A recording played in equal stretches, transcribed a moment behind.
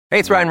Hey,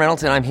 it's Ryan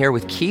Reynolds, and I'm here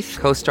with Keith,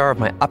 co-star of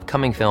my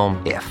upcoming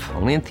film, If,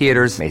 only in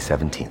theaters May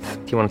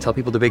 17th. Do you want to tell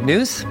people the big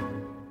news?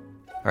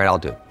 All right, I'll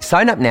do it.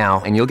 Sign up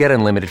now and you'll get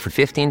unlimited for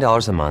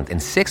 $15 a month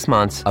and 6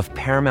 months of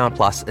Paramount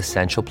Plus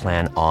Essential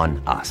Plan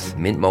on us.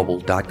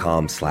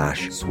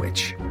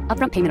 MintMobile.com/switch.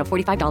 Upfront payment of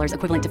 $45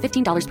 equivalent to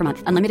 $15 per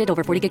month. Unlimited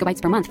over 40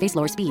 gigabytes per month. Face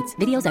lower speeds.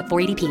 Videos at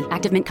 480p.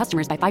 Active Mint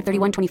customers by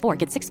 531.24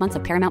 get 6 months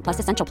of Paramount Plus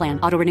Essential Plan.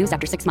 Auto renews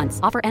after 6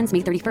 months. Offer ends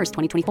May 31st,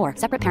 2024.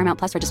 Separate Paramount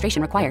Plus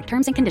registration required.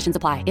 Terms and conditions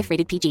apply if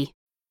rated PG.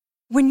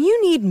 When you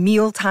need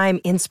mealtime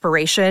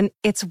inspiration,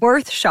 it's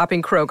worth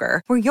shopping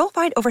Kroger, where you'll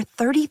find over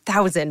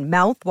 30,000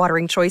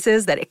 mouth-watering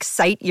choices that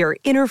excite your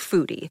inner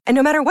foodie. And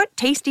no matter what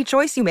tasty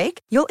choice you make,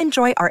 you'll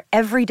enjoy our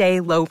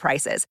everyday low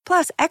prices,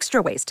 plus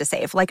extra ways to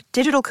save, like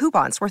digital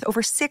coupons worth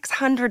over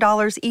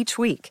 $600 each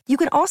week. You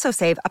can also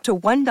save up to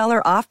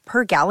 $1 off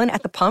per gallon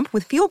at the pump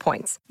with fuel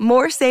points.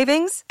 More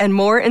savings and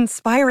more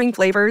inspiring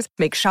flavors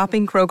make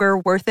shopping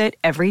Kroger worth it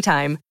every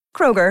time.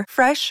 Kroger,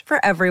 fresh for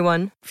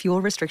everyone.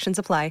 Fuel restrictions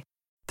apply.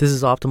 This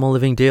is Optimal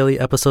Living Daily,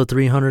 episode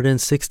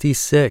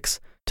 366,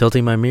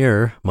 Tilting My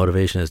Mirror,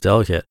 Motivation is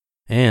Delicate,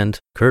 and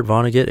Kurt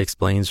Vonnegut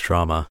Explains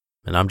Trauma.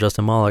 And I'm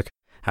Justin Malik.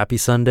 Happy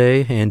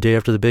Sunday and day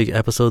after the big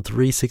episode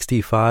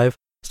 365,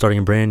 starting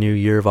a brand new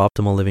year of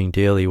Optimal Living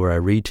Daily where I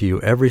read to you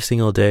every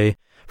single day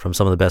from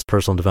some of the best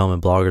personal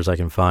development bloggers I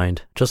can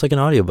find, just like an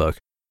audiobook,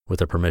 with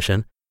their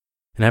permission.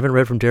 And I haven't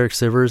read from Derek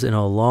Sivers in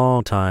a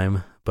long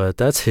time, but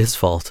that's his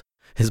fault.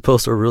 His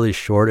posts are really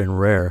short and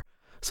rare.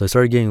 So I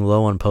started getting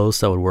low on posts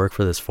that would work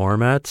for this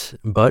format,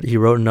 but he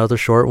wrote another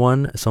short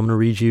one, so I'm going to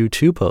read you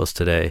 2 posts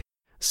today.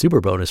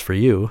 Super bonus for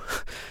you.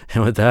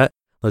 And with that,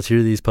 let's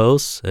hear these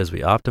posts as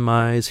we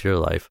optimize your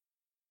life.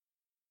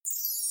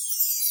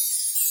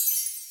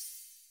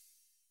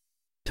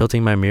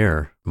 Tilting My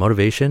Mirror,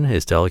 Motivation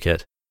is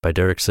Delicate, by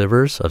Derek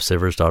Sivers of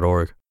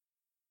Sivers.org.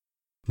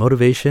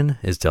 Motivation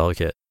is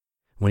delicate.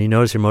 When you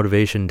notice your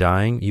motivation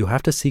dying, you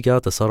have to seek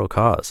out the subtle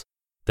cause.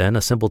 Then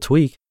a simple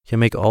tweak can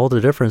make all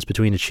the difference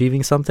between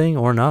achieving something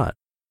or not.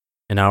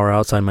 An hour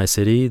outside my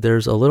city,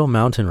 there's a little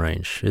mountain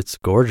range. It's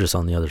gorgeous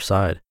on the other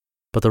side.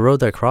 But the road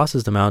that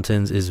crosses the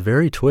mountains is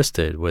very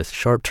twisted with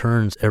sharp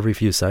turns every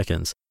few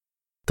seconds.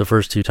 The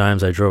first 2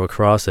 times I drove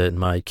across it,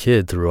 my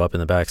kid threw up in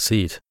the back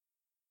seat.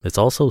 It's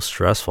also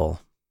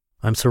stressful.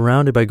 I'm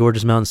surrounded by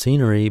gorgeous mountain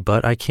scenery,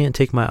 but I can't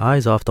take my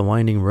eyes off the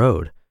winding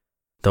road.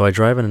 Though I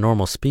drive at a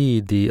normal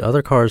speed, the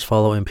other cars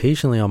follow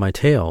impatiently on my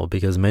tail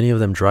because many of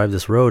them drive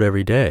this road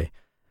every day.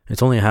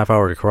 It's only a half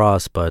hour to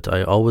cross, but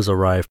I always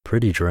arrive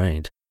pretty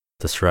drained.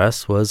 The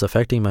stress was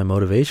affecting my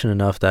motivation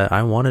enough that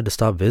I wanted to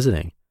stop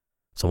visiting.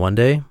 So one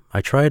day,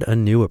 I tried a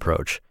new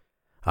approach.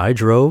 I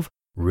drove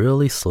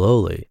really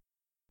slowly.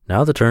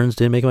 Now the turns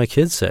didn't make my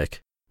kids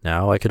sick.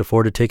 Now I could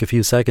afford to take a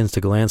few seconds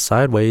to glance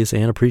sideways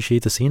and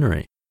appreciate the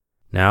scenery.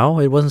 Now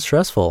it wasn't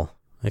stressful,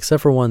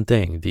 except for one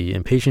thing, the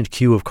impatient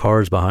queue of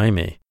cars behind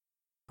me.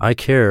 I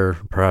care,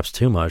 perhaps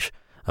too much,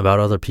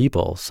 about other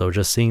people, so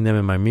just seeing them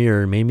in my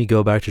mirror made me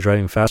go back to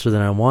driving faster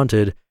than I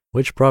wanted,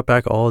 which brought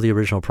back all the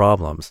original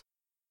problems.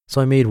 So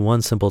I made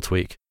one simple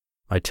tweak.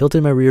 I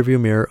tilted my rearview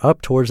mirror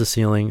up towards the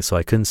ceiling so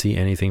I couldn't see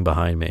anything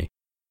behind me.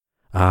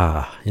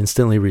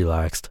 Instantly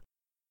relaxed.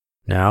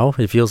 Now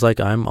it feels like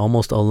I'm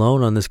almost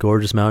alone on this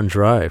gorgeous mountain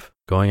drive,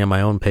 going at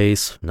my own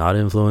pace, not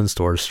influenced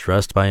or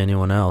stressed by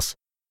anyone else.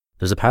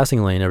 There's a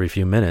passing lane every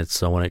few minutes,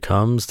 so when it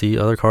comes, the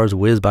other cars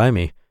whiz by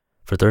me.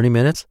 For 30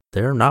 minutes,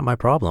 they're not my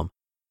problem.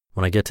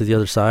 When I get to the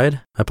other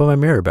side, I put my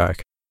mirror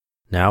back.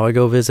 Now I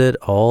go visit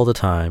all the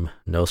time,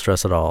 no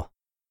stress at all.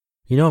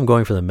 You know I'm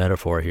going for the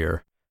metaphor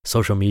here.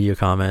 Social media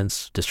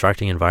comments,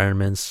 distracting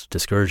environments,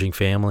 discouraging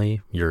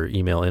family, your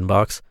email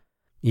inbox.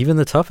 Even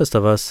the toughest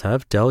of us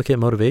have delicate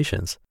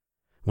motivations.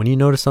 When you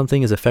notice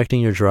something is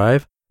affecting your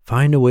drive,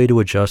 find a way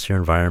to adjust your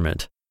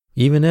environment,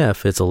 even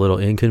if it's a little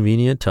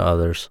inconvenient to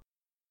others.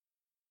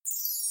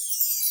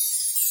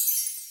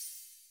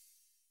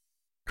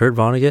 Kurt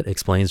Vonnegut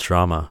Explains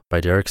Trauma, by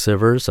Derek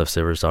Sivers of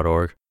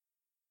Sivers.org.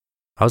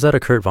 I was at a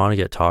Kurt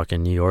Vonnegut talk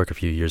in New York a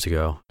few years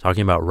ago,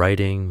 talking about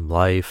writing,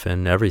 life,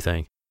 and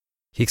everything.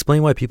 He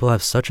explained why people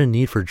have such a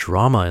need for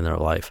drama in their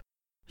life.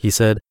 He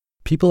said,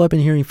 "People have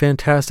been hearing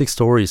fantastic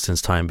stories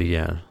since time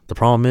began. The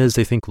problem is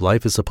they think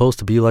life is supposed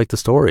to be like the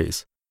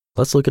stories.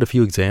 Let's look at a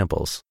few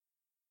examples."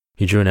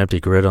 He drew an empty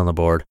grid on the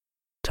board.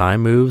 Time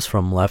moves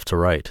from left to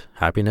right,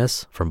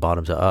 happiness from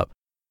bottom to up.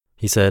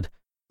 He said,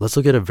 let's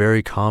look at a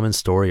very common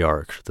story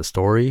arc, the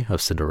story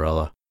of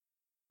Cinderella.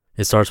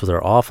 It starts with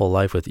her awful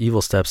life with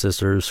evil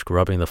stepsisters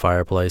scrubbing the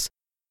fireplace.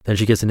 Then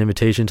she gets an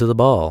invitation to the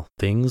ball.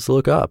 Things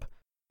look up.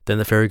 Then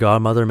the fairy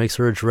godmother makes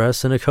her a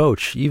dress and a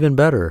coach, even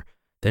better.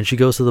 Then she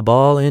goes to the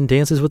ball and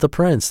dances with the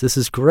prince. This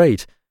is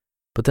great.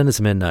 But then it's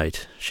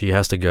midnight. She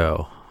has to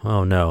go.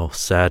 Oh no,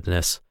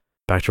 sadness.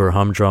 Back to her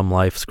humdrum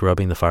life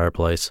scrubbing the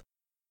fireplace.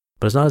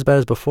 But it's not as bad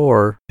as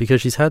before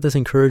because she's had this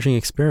encouraging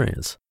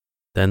experience.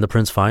 Then the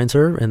prince finds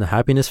her and the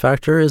happiness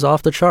factor is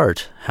off the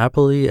chart,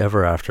 happily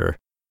ever after.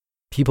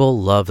 People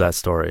love that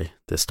story.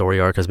 This story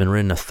arc has been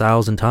written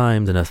 1,000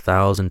 times in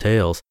 1,000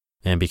 tales,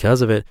 and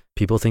because of it,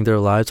 people think their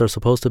lives are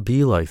supposed to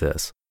be like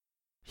this.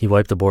 He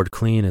wiped the board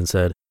clean and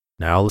said,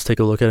 "Now let's take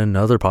a look at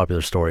another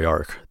popular story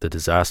arc, The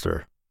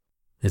Disaster."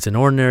 It's an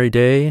ordinary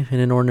day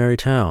in an ordinary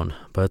town,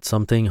 but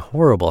something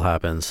horrible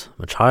happens.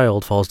 A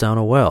child falls down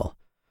a well.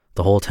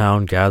 The whole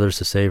town gathers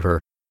to save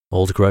her.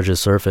 Old grudges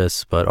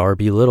surface, but are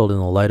belittled in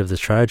the light of this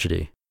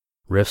tragedy.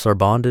 Rifts are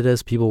bonded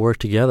as people work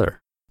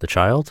together. The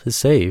child is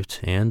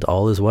saved, and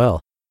all is well.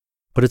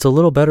 But it's a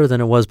little better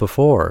than it was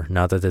before,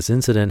 now that this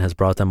incident has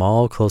brought them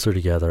all closer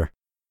together.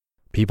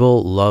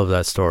 People love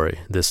that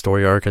story. This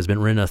story arc has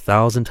been written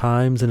 1,000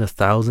 times in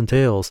 1,000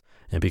 tales,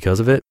 and because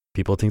of it,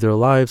 people think their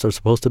lives are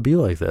supposed to be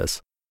like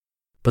this.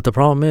 But the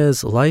problem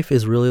is, life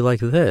is really like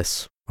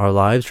this. Our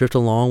lives drift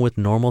along with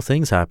normal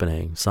things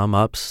happening, some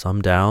ups,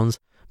 some downs,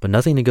 but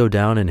nothing to go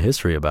down in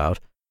history about,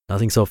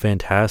 nothing so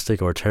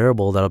fantastic or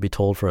terrible that'll be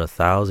told for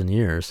 1,000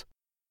 years.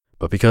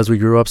 But because we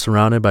grew up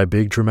surrounded by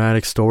big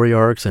dramatic story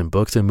arcs and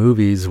books and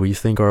movies, we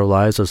think our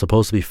lives are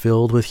supposed to be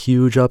filled with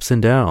huge ups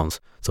and downs,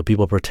 so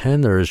people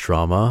pretend there is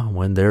drama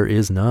when there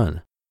is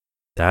none.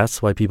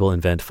 That's why people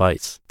invent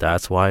fights.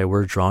 That's why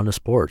we're drawn to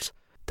sports.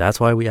 That's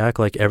why we act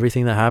like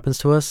everything that happens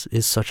to us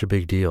is such a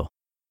big deal.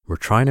 We're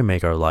trying to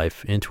make our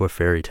life into a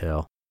fairy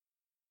tale.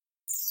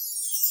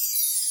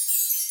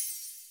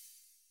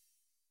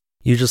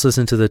 You just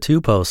listened to the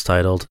 2 posts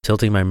titled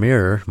 "Tilting My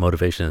Mirror,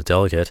 Motivation is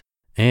Delicate,"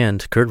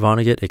 and "Kurt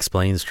Vonnegut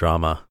Explains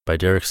Drama" by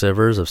Derek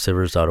Sivers of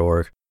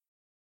Sivers.org.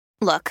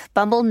 Look,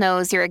 Bumble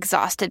knows you're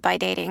exhausted by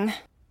dating.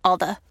 All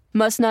the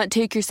 "must not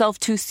take yourself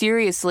too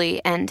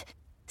seriously" and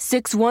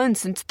 6'1"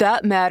 since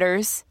that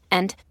matters,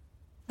 and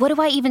what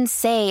do I even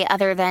say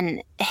other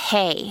than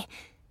hey?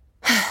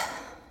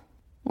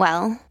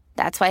 Well,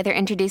 that's why they're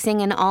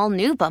introducing an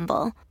all-new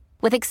Bumble,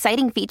 with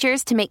exciting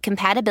features to make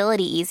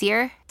compatibility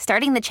easier,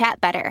 starting the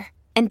chat better,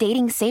 and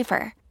dating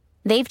safer.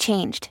 They've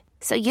changed,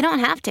 so you don't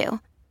have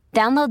to.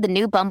 Download the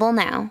new Bumble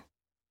now.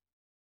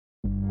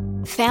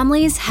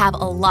 Families have a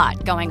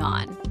lot going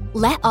on.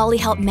 Let Ollie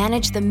help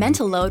manage the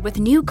mental load with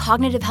new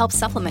cognitive help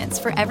supplements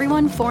for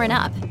everyone 4 and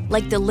up,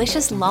 like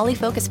delicious Lolly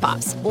Focus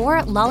Pops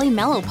or Lolly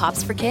Mellow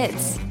Pops for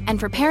kids. And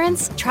for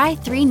parents, try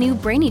 3 new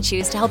Brainy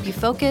Chews to help you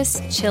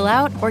focus, chill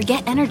out, or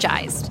get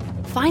energized.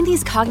 Find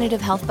these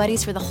cognitive health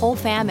buddies for the whole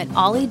fam at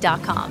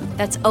ollie.com.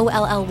 That's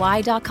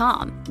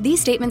OLLY.com.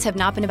 These statements have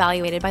not been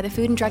evaluated by the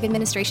Food and Drug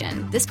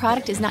Administration. This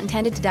product is not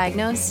intended to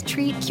diagnose,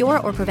 treat, cure,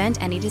 or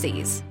prevent any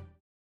disease.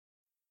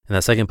 And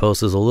that second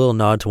post is a little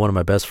nod to one of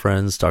my best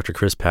friends, Dr.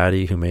 Chris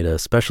Patty, who made a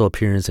special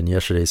appearance in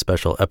yesterday's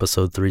special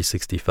episode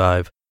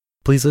 365.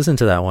 Please listen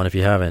to that one if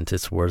you haven't.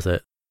 It's worth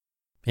it.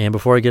 And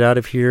before I get out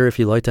of here, if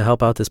you'd like to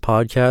help out this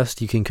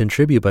podcast, you can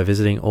contribute by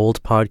visiting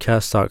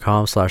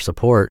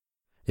oldpodcast.com/support.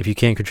 If you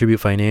can't contribute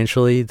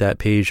financially, that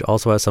page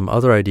also has some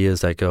other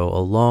ideas that go a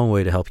long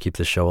way to help keep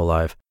this show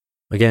alive.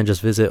 Again,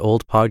 just visit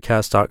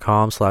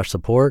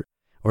oldpodcast.com/support,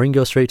 or you can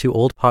go straight to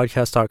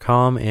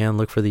oldpodcast.com and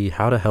look for the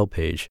How to Help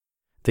page.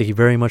 Thank you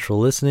very much for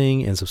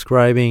listening and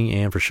subscribing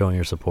and for showing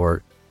your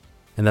support.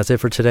 And that's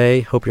it for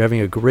today. Hope you're having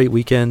a great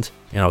weekend,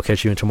 and I'll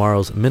catch you in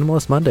tomorrow's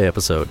Minimalist Monday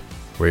episode,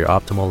 where your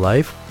optimal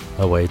life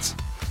awaits.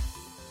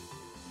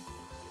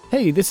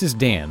 Hey, this is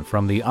Dan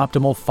from the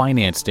Optimal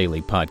Finance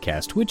Daily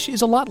podcast, which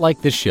is a lot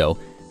like this show,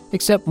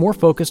 except more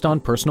focused on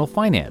personal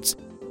finance.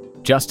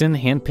 Justin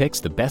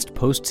handpicks the best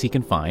posts he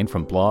can find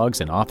from blogs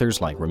and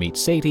authors like Ramit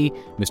Sethi,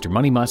 Mr.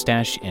 Money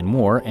Mustache, and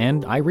more,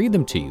 and I read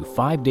them to you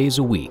 5 days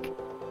a week.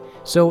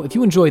 So if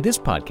you enjoy this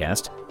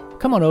podcast,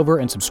 come on over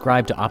and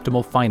subscribe to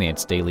Optimal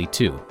Finance Daily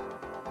too.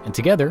 And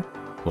together,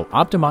 we'll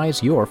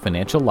optimize your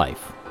financial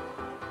life.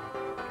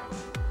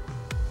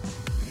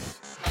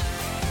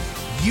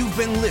 You've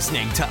been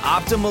listening to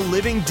Optimal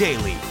Living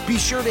Daily. Be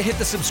sure to hit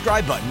the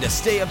subscribe button to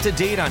stay up to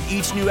date on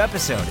each new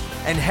episode,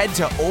 and head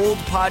to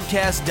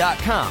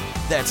oldpodcast.com.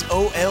 That's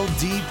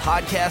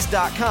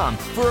OLDpodcast.com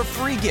for a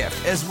free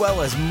gift, as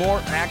well as more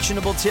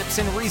actionable tips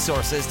and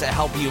resources to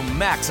help you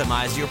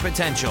maximize your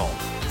potential.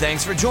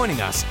 Thanks for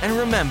joining us, and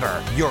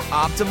remember, your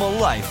optimal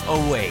life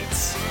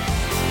awaits.